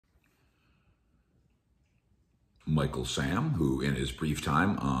Michael Sam, who in his brief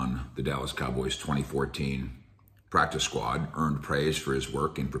time on the Dallas Cowboys 2014 practice squad earned praise for his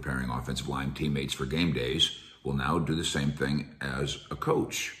work in preparing offensive line teammates for game days, will now do the same thing as a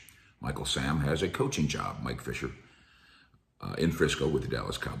coach. Michael Sam has a coaching job, Mike Fisher, in Frisco with the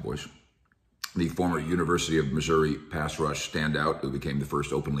Dallas Cowboys. The former University of Missouri pass rush standout, who became the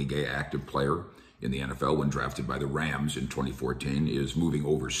first openly gay active player in the NFL when drafted by the Rams in 2014, is moving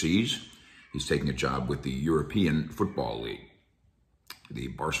overseas. He's taking a job with the European Football League. The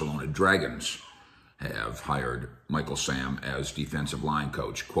Barcelona Dragons have hired Michael Sam as defensive line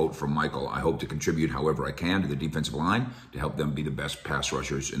coach. Quote from Michael, "I hope to contribute however I can to the defensive line to help them be the best pass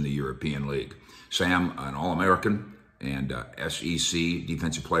rushers in the European League." Sam, an All-American and SEC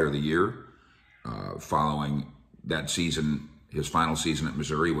Defensive Player of the Year, following that season, his final season at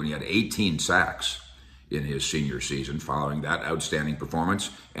Missouri, when he had 18 sacks in his senior season. Following that outstanding performance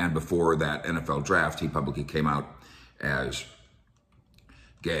and before that NFL draft, he publicly came out as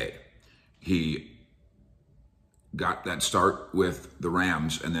gay. He got that start with the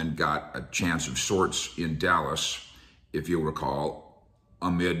Rams and then got a chance of sorts in Dallas, if you'll recall,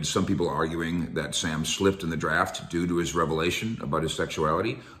 amid some people arguing that Sam slipped in the draft due to his revelation about his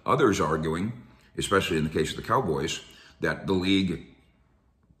sexuality. Others arguing, especially in the case of the Cowboys, that the league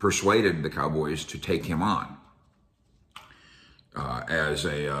persuaded the Cowboys to take him on as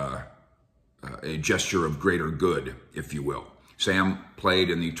a gesture of greater good, if you will. Sam played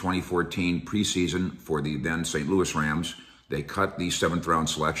in the 2014 preseason for the then St. Louis Rams. They cut the 7th round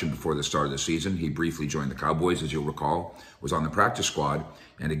selection before the start of the season. He briefly joined the Cowboys, as you'll recall, was on the practice squad.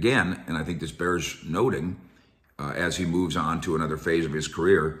 And again, and I think this bears noting, as he moves on to another phase of his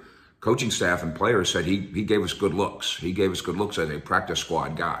career, coaching staff and players said he gave us good looks. He gave us good looks as a practice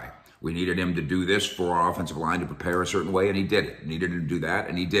squad guy. We needed him to do this for our offensive line to prepare a certain way, and he did it. Needed him to do that,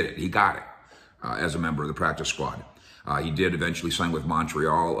 and he did it. He got it as a member of the practice squad. He did eventually sign with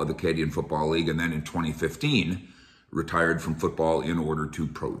Montreal of the Canadian Football League, and then in 2015, retired from football in order to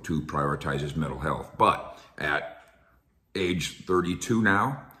prioritize his mental health. But at age 32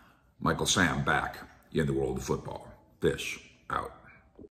 now, Michael Sam back in the world of football. Fish out.